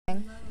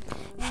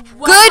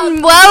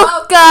Good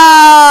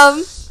welcome.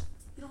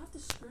 You don't have to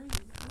scream.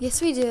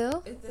 Yes, we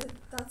do.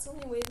 That's the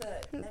only way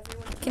that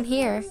everyone Can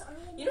hear.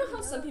 You know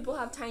how some people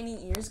have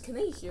tiny ears? Can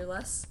they hear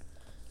less?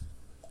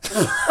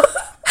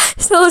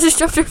 Stella just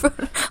dropped her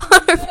phone.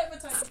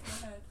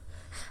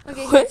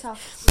 Okay, talk.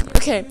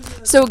 Okay,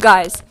 so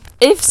guys,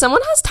 if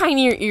someone has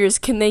tinier ears,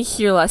 can they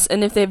hear less?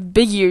 And if they have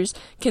big ears,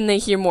 can they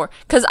hear more?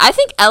 Because I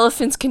think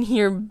elephants can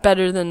hear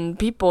better than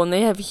people, and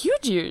they have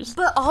huge ears.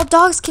 But all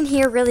dogs can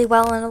hear really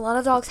well, and a lot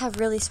of dogs have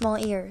really small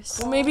ears.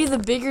 Well, maybe the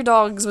bigger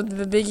dogs with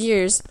the big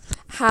ears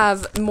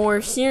have more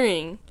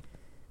hearing.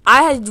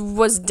 I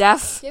was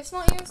deaf. Do you have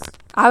small ears?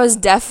 I was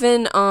deaf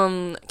in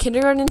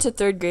kindergarten to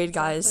 3rd grade,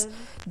 guys.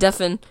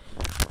 Deafen.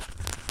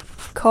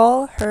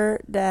 Call her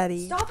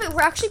daddy. Stop it.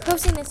 We're actually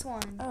posting this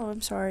one. Oh, I'm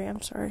sorry.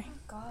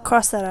 Oh,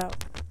 Cross that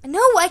out. no,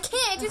 I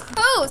can't. Just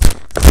post.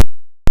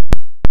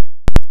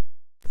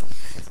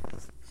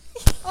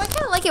 Oh, I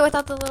kind of like it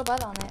without the little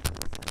bud on it.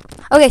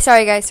 Okay,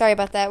 sorry, guys. Sorry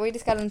about that. We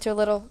just got into a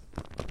little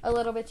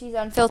bitchy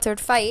unfiltered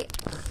fight.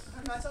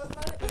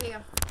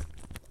 Yeah.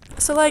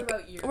 So, like,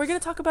 we're going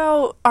to talk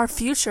about our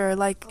future,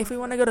 like, if we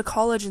want to go to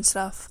college and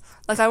stuff.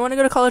 Like, I want to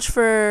go to college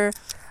for,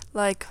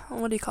 like,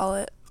 what do you call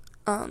it?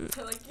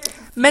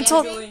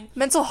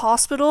 Mental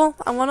hospital.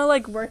 I want to,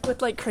 like, work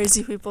with, like,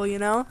 crazy people, you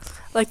know?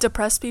 Like,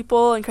 depressed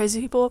people and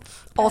crazy people.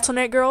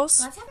 Alternate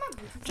girls.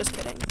 Just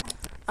kidding.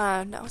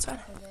 No, it's fine.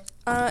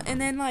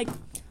 And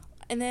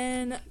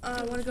then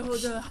I want to go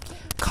to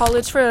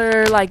college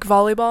for, like,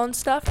 volleyball and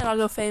stuff, and I'll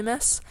go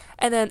famous.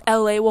 And then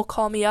LA will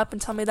call me up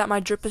and tell me that my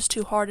drip is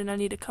too hard and I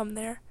need to come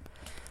there.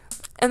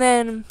 And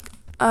then,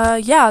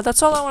 yeah,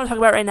 that's all I want to talk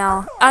about right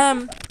now.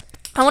 I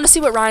want to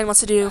see what Ryan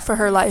wants to do for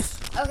her life.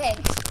 Okay,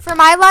 for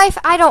my life,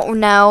 I don't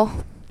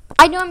know.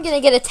 I know I'm going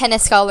to get a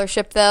tennis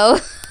scholarship, though.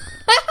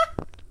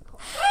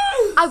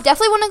 I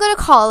definitely want to go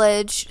to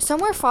college,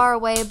 somewhere far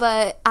away,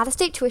 but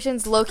out-of-state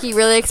tuition's low-key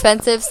really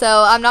expensive,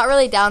 so I'm not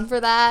really down for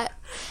that.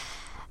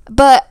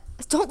 But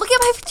don't look at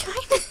my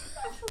vagina.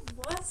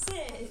 What's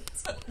it?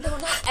 No,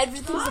 not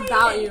everything's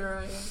about you,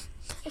 Ryan.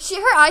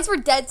 Her eyes were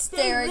dead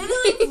staring. They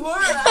really were.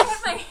 I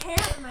had my hair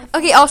in my face.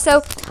 Okay,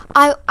 also,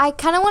 I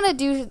kind of want to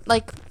do,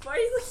 like... Why are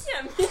you looking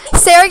at me?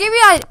 Sarah gave me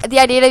the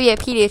idea to be a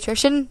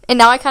pediatrician, and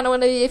now I kind of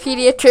want to be a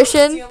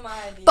pediatrician.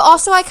 But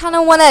also, I kind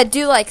of want to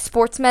do, like,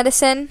 sports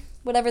medicine,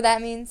 whatever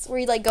that means, where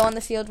you, like, go on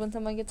the field when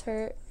someone gets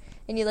hurt,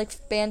 and you, like,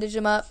 bandage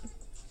them up.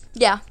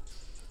 Yeah.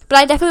 But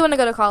I definitely want to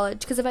go to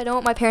college, because if I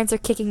don't, my parents are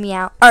kicking me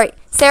out. All right,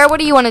 Sarah, what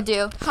do you want to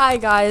do? Hi,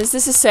 guys.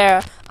 This is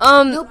Sarah.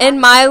 In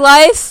my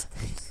life...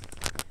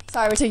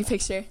 Sorry, we're taking a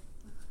picture.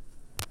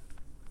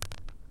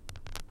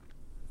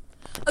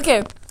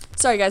 Okay.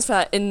 Sorry, guys, for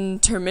that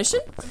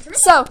intermission.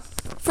 So,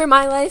 for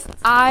my life,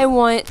 I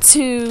want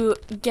to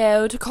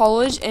go to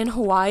college in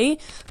Hawaii,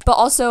 but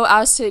also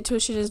out-of-state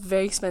tuition is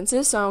very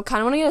expensive, so I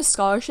kind of want to get a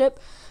scholarship.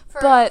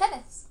 For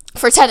tennis.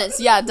 For tennis,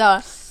 yeah,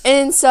 duh.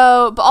 And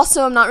so, but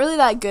also I'm not really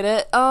that good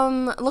at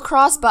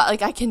lacrosse, but,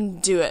 like, I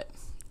can do it.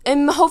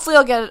 And hopefully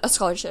I'll get a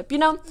scholarship, you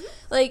know?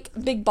 Like,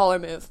 big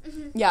baller move.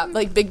 Yeah,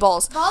 like, big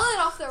balls. Ball it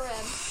off the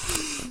rim.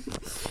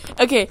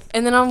 Okay,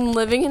 and then I'm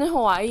living in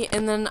Hawaii,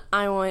 and then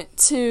I want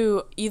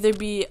to either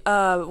be,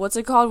 what's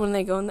it called when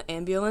they go in the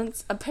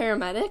ambulance? A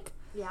paramedic?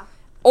 Yeah.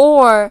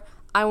 Or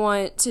I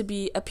want to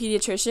be a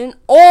pediatrician,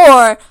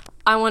 or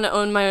I want to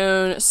own my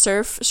own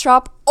surf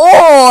shop, or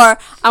I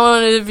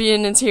want to be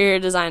an interior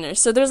designer.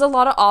 So there's a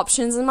lot of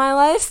options in my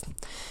life,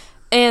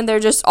 and they're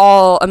just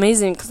all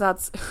amazing, because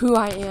that's who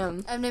I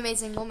am. I'm an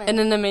amazing woman. And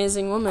an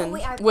amazing woman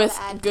with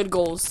good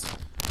goals.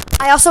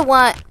 I also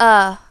want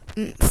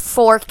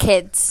 4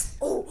 kids.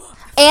 Oh.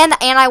 And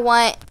I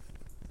want,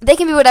 they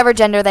can be whatever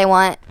gender they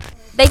want.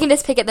 They can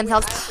just pick it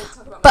themselves.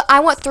 But I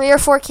want 3 or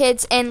 4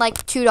 kids and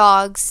like 2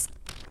 dogs.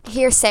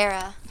 Here's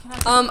Sarah.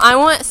 I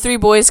want 3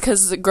 boys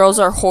because the girls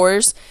are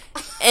whores.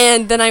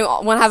 And then I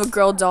want to have a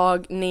girl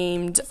dog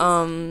named,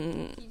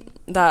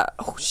 that,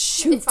 oh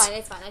shoot. It's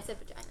fine. I said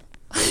vagina.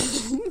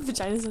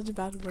 Vagina is such a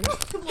bad word.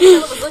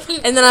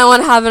 And then I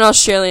want to have an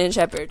Australian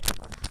Shepherd.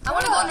 I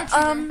want to go on a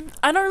retriever.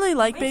 I don't really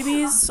like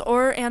babies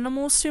or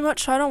animals too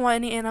much, so I don't want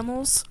any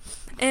animals.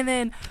 And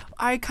then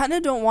I kind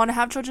of don't want to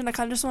have children. I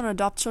kind of just want to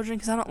adopt children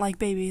because I don't like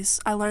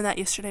babies. I learned that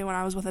yesterday when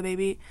I was with a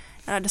baby,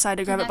 and I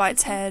decided to grab it by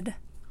its head.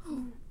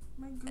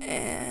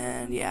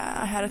 And yeah,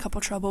 I had a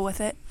couple trouble with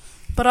it.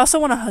 But I also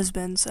want a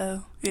husband,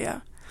 so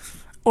yeah.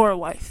 Or a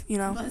wife, you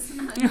know. Wait.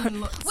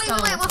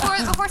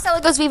 Before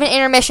Stella goes, we have an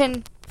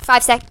intermission.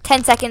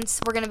 10 seconds.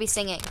 We're going to be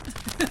singing.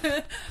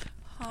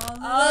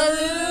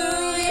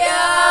 Hallelujah,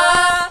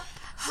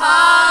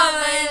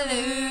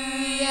 hallelujah.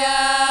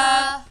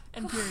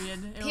 And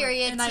period.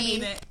 Period. And I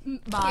mean it.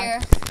 Bye.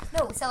 Here.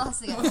 No, Stella has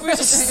to go. We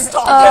just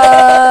stop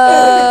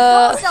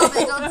Don't stop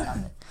it.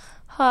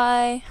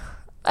 Hi.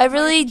 I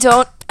really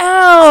don't.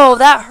 Ow,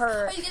 that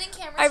hurt. Are you getting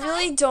camera I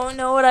really don't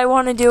know what I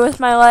want to do with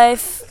my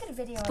life.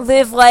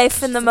 Live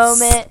life in the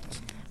moment.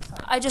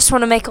 I just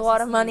want to make a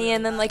lot of money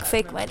and then like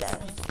fake my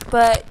death.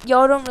 But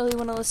y'all don't really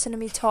want to listen to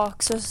me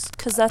talk, so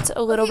because that's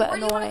a little bit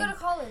annoying. Where do you want to go to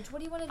college? What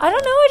do you want to do? I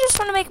don't know. I just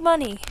want to make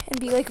money and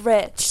be like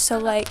rich. So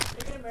like.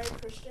 You're gonna marry a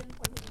Christian?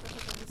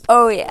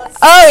 Oh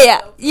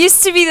yeah.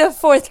 Used to be the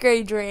 4th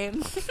grade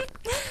dream.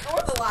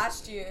 Or the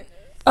last year.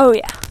 Oh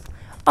yeah.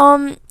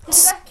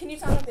 Can you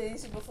tell me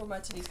babies before my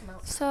titties come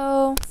out?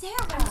 So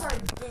I'm sorry,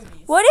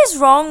 boobies. what is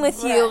wrong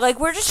with you? Like,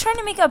 we're just trying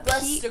to make a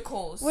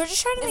Breasticles. we're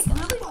just trying to make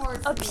really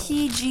hard a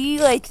PG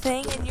like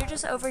thing, and you're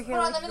just over here.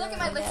 Hold on, like, let me look at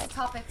my ruining list it. of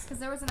topics because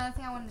there was another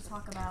thing I wanted to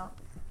talk about.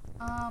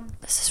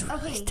 This is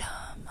really Okay.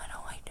 dumb. I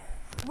don't like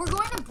that. We're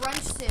going to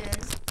brunch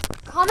soon.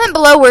 Comment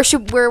below where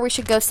we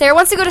should go. Sarah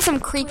wants to go to some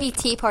creepy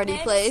tea party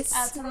place.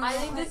 I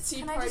think the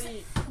tea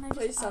party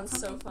place sounds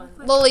so fun.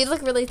 Loli, you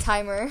look really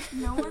timer.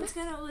 No one's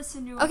gonna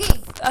listen to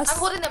Okay, Us- I'm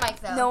holding the mic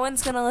though. No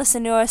one's gonna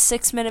listen to a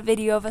 6-minute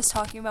video of us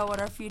talking about what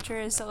our future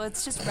is. So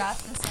let's just wrap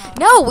this up.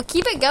 No, we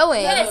keep it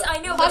going. Yes, I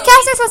know. but-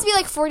 Podcasts are supposed to be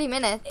like 40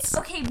 minutes.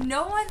 Okay,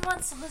 no one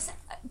wants to listen.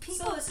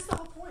 People. this is the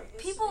whole point.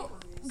 People.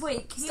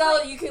 Wait, can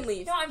Stella, you? you can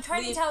leave. No, I'm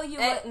trying Leave. to tell you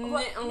what. No,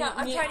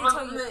 I'm trying to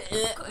tell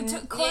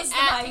you. Close the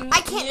mic.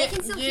 I can't. They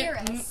can still hear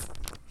us.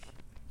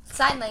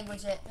 Sign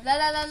language it. La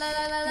la la la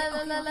la la la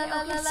la la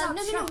la la la.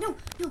 No.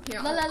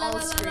 Here, La la la I'll la la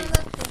scream.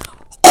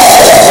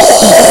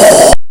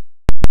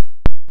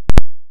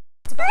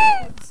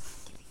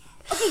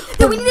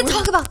 No, we need to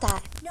talk about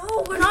that.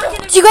 No, we're not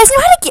gonna. Do you guys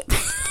know how to get?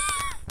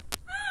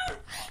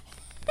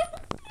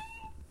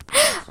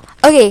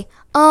 Okay.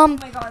 Oh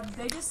my god,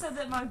 they just said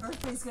that my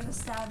birthday's gonna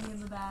stab me in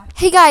the back.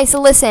 Hey guys,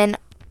 so listen.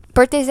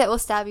 Birthdays that will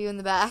stab you in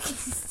the back.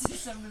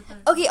 December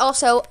 3rd. Okay.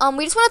 Also,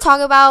 we just want to talk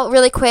about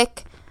really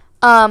quick,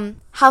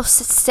 how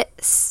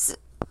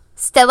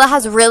Stella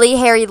has really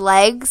hairy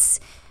legs,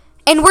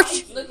 and Look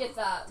at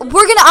that. I'm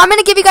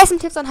gonna give you guys some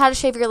tips on how to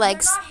shave your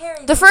legs.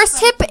 The first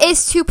tip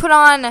is to put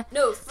on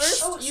No,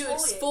 first you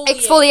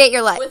exfoliate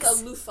your legs with a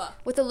loofah.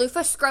 with a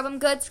loofah. Scrub them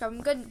good,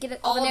 get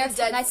all the All the nails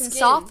dead nice and skin.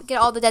 soft. Get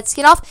all the dead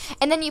skin off,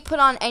 and then you put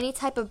on any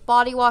type of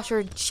body wash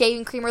or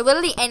shaving cream or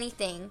literally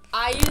anything.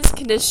 I use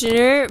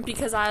conditioner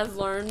because I've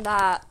learned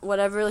that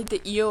whatever, like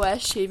the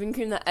EOS shaving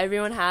cream that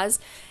everyone has,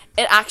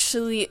 it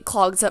actually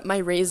clogs up my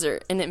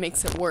razor and it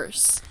makes it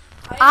worse.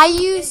 I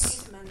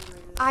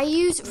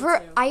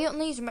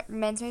only use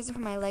men's razor for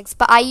my legs,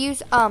 but I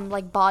use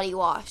like body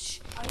wash,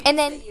 and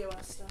then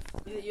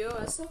The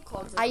EOS stuff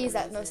clogs up I my use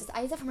that razor. most.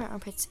 I use that for my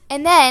armpits,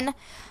 and then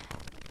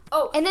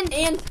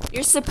And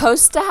you're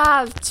supposed to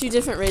have 2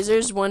 different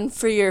razors, one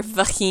for your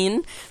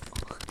vagine,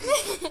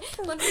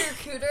 One for your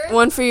cooter.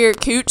 one for your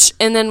cooch,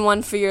 and then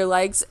one for your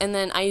legs, and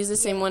then I use the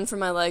same one for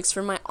my legs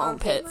for my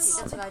armpits.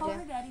 That's what I Call do.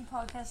 Her Daddy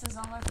podcast is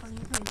on my For You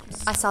page.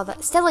 I saw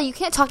that. Stella, you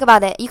can't talk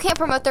about it. You can't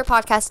promote their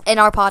podcast in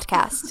our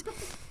podcast.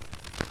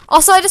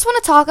 Also, I just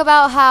want to talk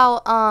about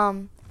how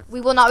we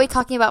will not be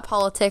talking about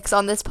politics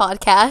on this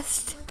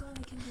podcast.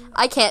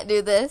 I can't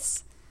do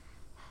this.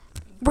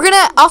 We're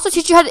gonna also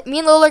teach you me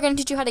and Lola are gonna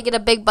teach you how to get a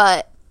big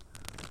butt.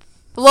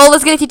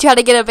 Lola's gonna teach you how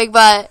to get a big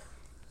butt.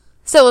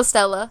 So will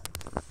Stella.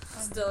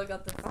 Still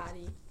got the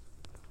fatty.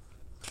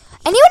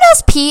 Anyone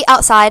else pee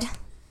outside?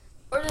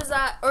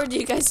 Or do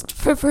you guys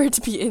prefer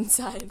to be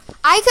inside?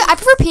 I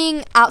prefer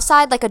peeing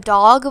outside like a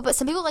dog, but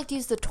some people like to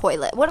use the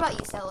toilet. What about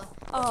you, Stella?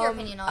 What's your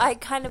opinion on it? I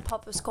kind of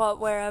pop a squat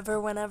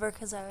wherever, whenever,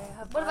 because I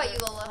have. What about you,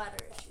 Lola? bladder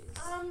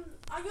issues.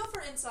 I go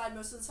for inside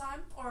most of the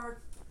time, or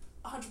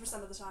 100%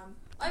 of the time.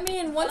 I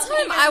mean, one I don't time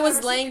think you guys I have was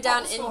ever laying seen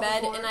down people in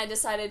bed before. and I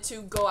decided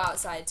to go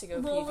outside to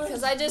go pee Lola's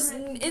because I just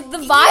great. it's the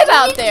vibe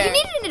out there. You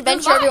need an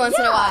adventure The every vibe, once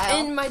in a yeah.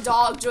 while. And my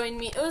dog joined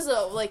me. It was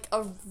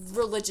a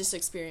religious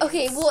experience.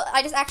 Okay, well,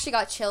 I just actually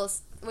got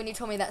chills when you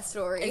told me that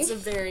story. It's a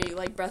very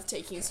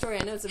breathtaking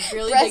story. I know it's a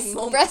really big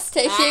moment.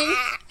 Breathtaking.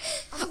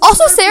 Ah.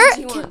 Also, It's Sarah,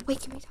 PG-1. can we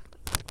talk?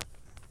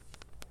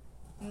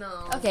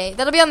 No. Okay,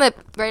 that'll be on the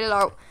rated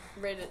R.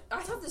 Rated. I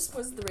thought this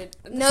was the rated.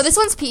 No, this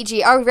one's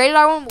PG. Our rated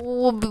R one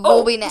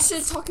will be next. We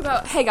should talk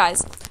about. Hey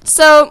guys,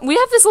 so we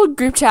have this little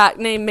group chat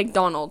named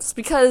McDonald's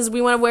because we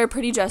want to wear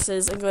pretty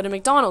dresses and go to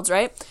McDonald's,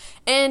 right?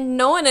 And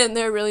no one in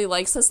there really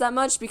likes us that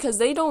much because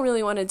they don't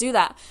really want to do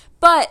that.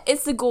 But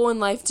it's the goal in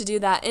life to do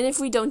that, and if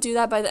we don't do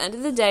that by the end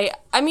of the day,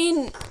 I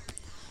mean,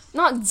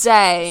 not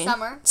day.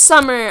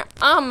 Summer.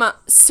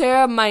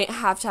 Sarah might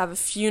have to have a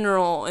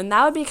funeral, and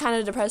that would be kind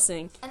of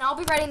depressing. And I'll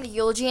be writing the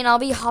eulogy, and I'll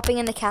be hopping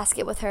in the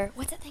casket with her.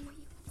 What's that thing?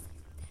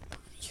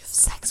 You have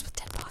sex with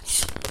dead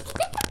bodies.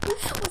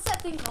 What's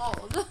that thing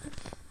called?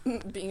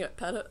 Being a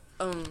pedo.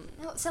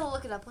 No, Stella,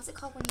 look it up. What's it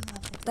called when you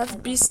have That's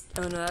beast.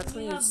 Oh no, that's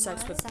when you have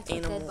sex with sex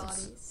with dead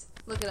animals. bodies?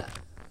 Look it up.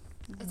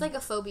 It's like a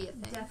phobia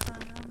thing.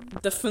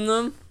 Deafen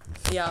them.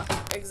 Yeah,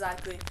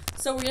 exactly.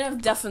 So we're gonna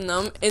have deafen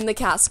them in the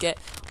casket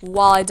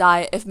while I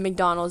die if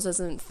McDonald's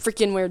doesn't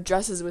freaking wear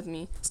dresses with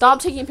me. Stop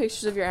taking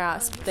pictures of your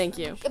ass. Thank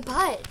you.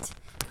 But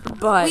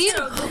But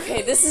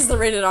okay, this is the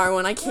rated R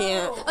one. I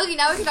can't. okay,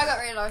 now we can talk about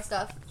rated R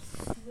stuff.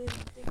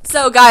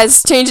 So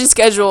guys, changing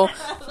schedule.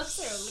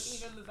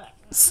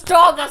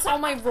 Stop. That's all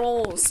my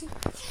rolls.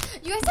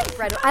 You guys like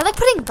bread? I like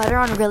putting butter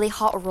on really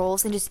hot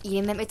rolls and just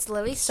eating them. It's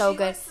literally so She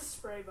good. likes the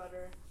spray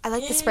butter. I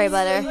like the spray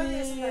butter. Butter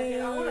isn't that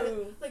good. I wanna,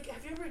 like,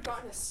 have you ever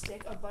gotten a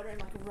stick of butter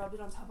and like rubbed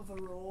it on top of a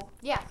roll?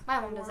 Yeah, my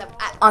mom does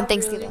that on I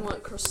Thanksgiving. really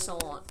want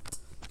croissant.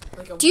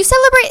 Like a Do you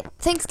celebrate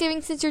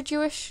Thanksgiving since you're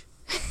Jewish?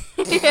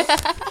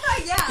 I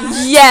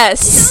Yes.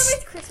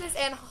 Celebrates Christmas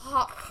and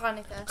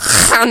Hanukkah.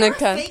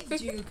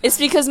 Hanukkah. It's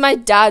because my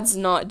dad's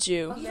not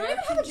Jew. You don't even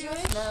have a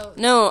Jewish nose.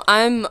 No,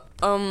 I'm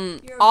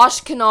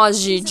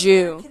Ashkenazi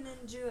Jew.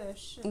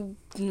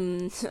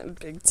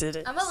 Big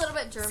titty. I'm a little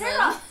bit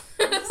German.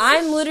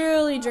 I'm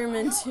literally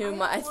German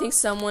too. I think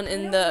someone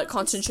in the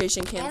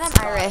concentration camp. And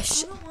I'm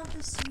Irish. I don't want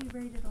this to be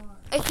rated R.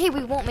 Okay,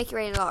 we won't make it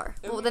rated R.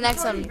 Well, the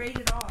next one.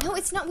 Rated R. No,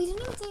 it's not. We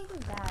didn't even say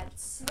anything bad.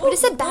 We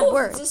just said bad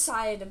words.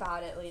 Decide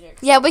about it later.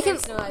 Yeah, we can.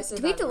 No, I said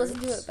Do we have to bad listen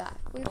to words. it back?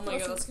 Oh my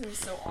god, that's gonna be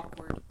so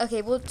awkward.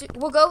 Okay, we'll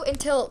go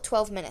until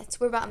 12 minutes.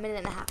 We're about a minute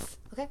and a half.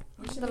 Okay.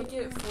 We should make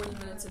it 40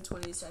 minutes and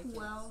 20 seconds.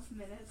 12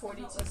 minutes.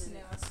 42 minutes.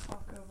 minutes.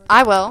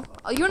 I will.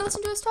 Oh, you want to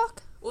listen to us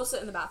talk? We'll sit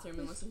in the bathroom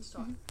and listen to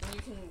talk. And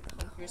you can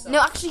help yourself.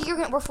 No, actually,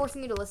 we're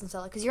forcing you to listen,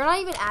 Stella, because you're not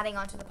even adding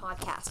on to the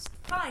podcast.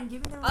 Fine,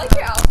 give me the I like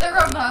your outfit. The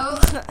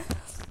remote.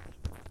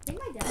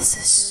 This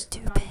is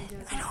stupid.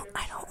 I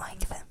don't like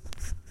them.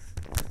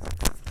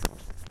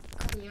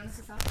 Okay, you want us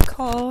to talk?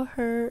 Call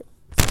her.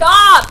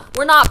 Stop!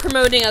 We're not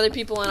promoting other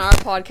people in our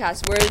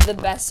podcast. We're the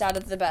best out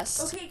of the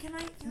best. Okay, can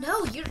I?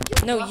 No, you.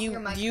 No, lost your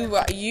mic you for a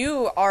second.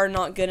 you are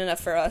not good enough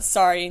for us.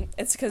 Sorry,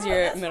 it's because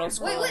you're middle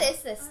school. Wait, what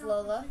is this,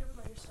 Lola?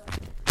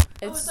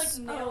 It's It's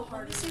like nail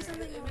hardening.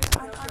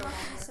 I'm not gonna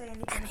say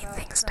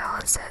anything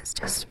Stella says,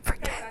 just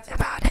forget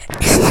about it.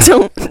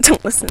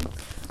 don't listen.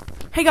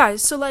 Hey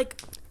guys, so like,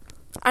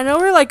 I know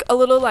we're like a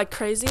little like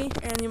crazy,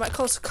 and you might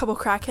call us a couple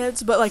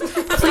crackheads, but like,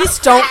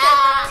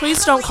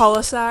 please don't call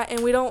us that,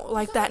 and we don't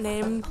like that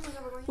name.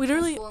 We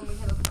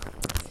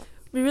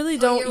really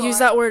don't use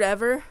that word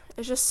ever.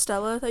 It's just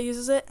Stella that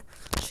uses it.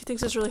 She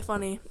thinks it's really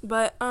funny,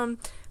 but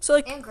so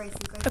like, And Gracie.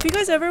 if you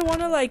guys ever want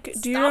to like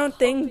do your own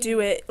thing, do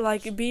it.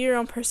 Like, be your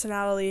own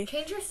personality.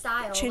 Change your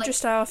style. Change your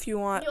style if you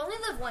want. You only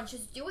live once.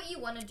 Just do what you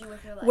want to do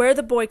with your life. Wear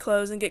the boy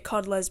clothes and get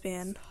called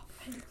lesbian.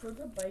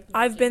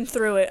 I've been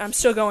through it. I'm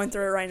still going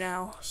through it right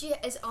now. She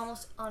is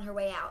almost on her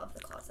way out of the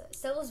closet.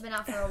 Stella's been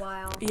out for a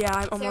while. Yeah,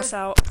 I'm almost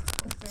out.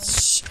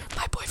 Shh,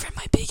 my boyfriend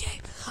might be gay.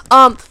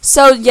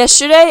 So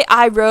yesterday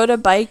I rode a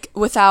bike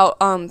without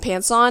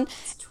pants on,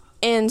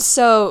 and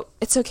so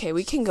it's okay.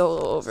 We can go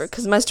over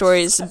because my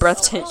story is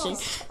breathtaking.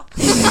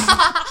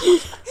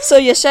 So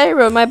yesterday I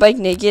rode my bike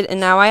naked, and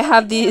now I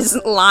have these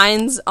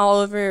lines all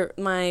over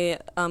my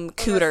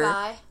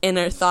cooter,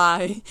 inner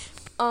thigh.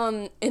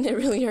 And it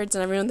really hurts,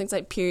 and everyone thinks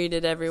I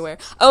perioded everywhere.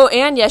 Oh,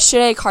 and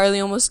yesterday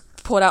Carly almost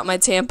pulled out my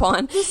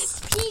tampon.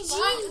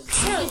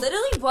 PG.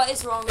 Literally, what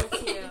is wrong with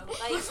you?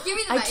 Like, Give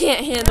me the I mic.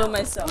 can't handle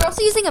myself. We're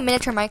also using a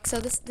miniature mic,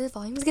 so this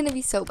volume is gonna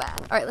be so bad.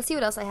 All right, let's see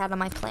what else I had on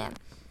my plan.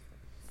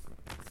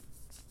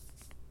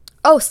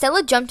 Oh,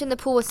 Stella jumped in the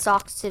pool with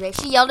socks today.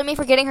 She yelled at me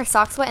for getting her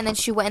socks wet, and then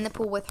she went in the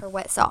pool with her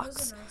wet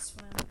socks.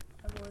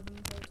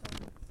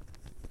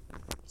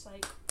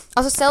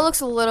 Also, Stella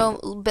looks a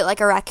little bit like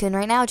a raccoon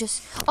right now.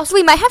 Also,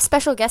 we might have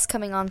special guests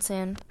coming on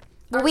soon.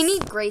 Well, we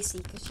need Gracie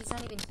because she's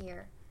not even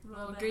here.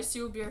 Well, Gracie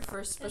will be our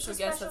first special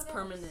guest that's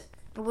permanent.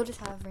 We'll just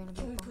have random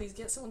Can we people. please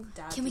get someone's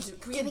dad? Can we- Can we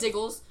can get we-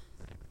 Diggles?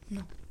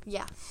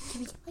 Yeah.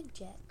 Can we get like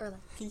Jet or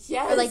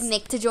Yes. or like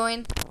Nick to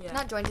join? Yeah.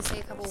 Not join, to say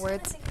a couple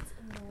words.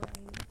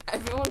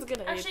 Everyone's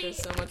gonna hate this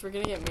so much. We're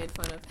gonna get made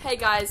fun of. Hey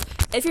guys,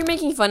 if you're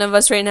making fun of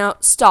us right now,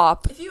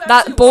 stop.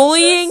 That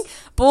bullying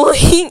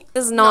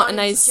is not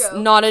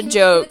not a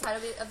joke. The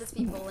title of this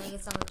be bullying.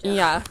 It's not a joke.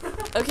 Yeah.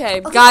 Okay,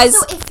 Okay, guys,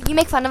 Also, if you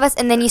make fun of us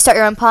and then you start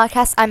your own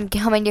podcast, I'm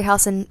coming to your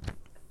house and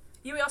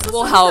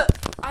we'll help.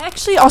 I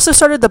actually also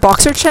started the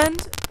boxer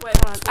trend. Wait,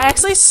 hold on. I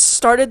actually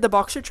started the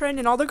boxer trend,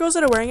 and all the girls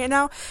that are wearing it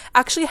now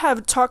actually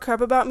have talked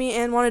crap about me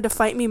and wanted to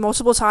fight me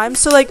multiple times.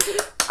 So, like,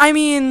 I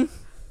mean,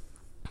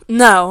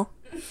 no.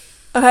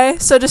 Okay,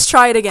 so just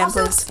try it again,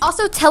 please.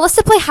 Also, tell us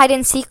to play hide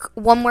and seek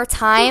one more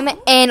time,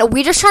 and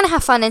we're just trying to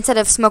have fun instead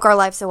of smoke our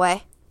lives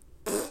away.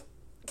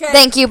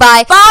 Thank you.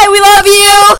 Bye. Bye. We love you.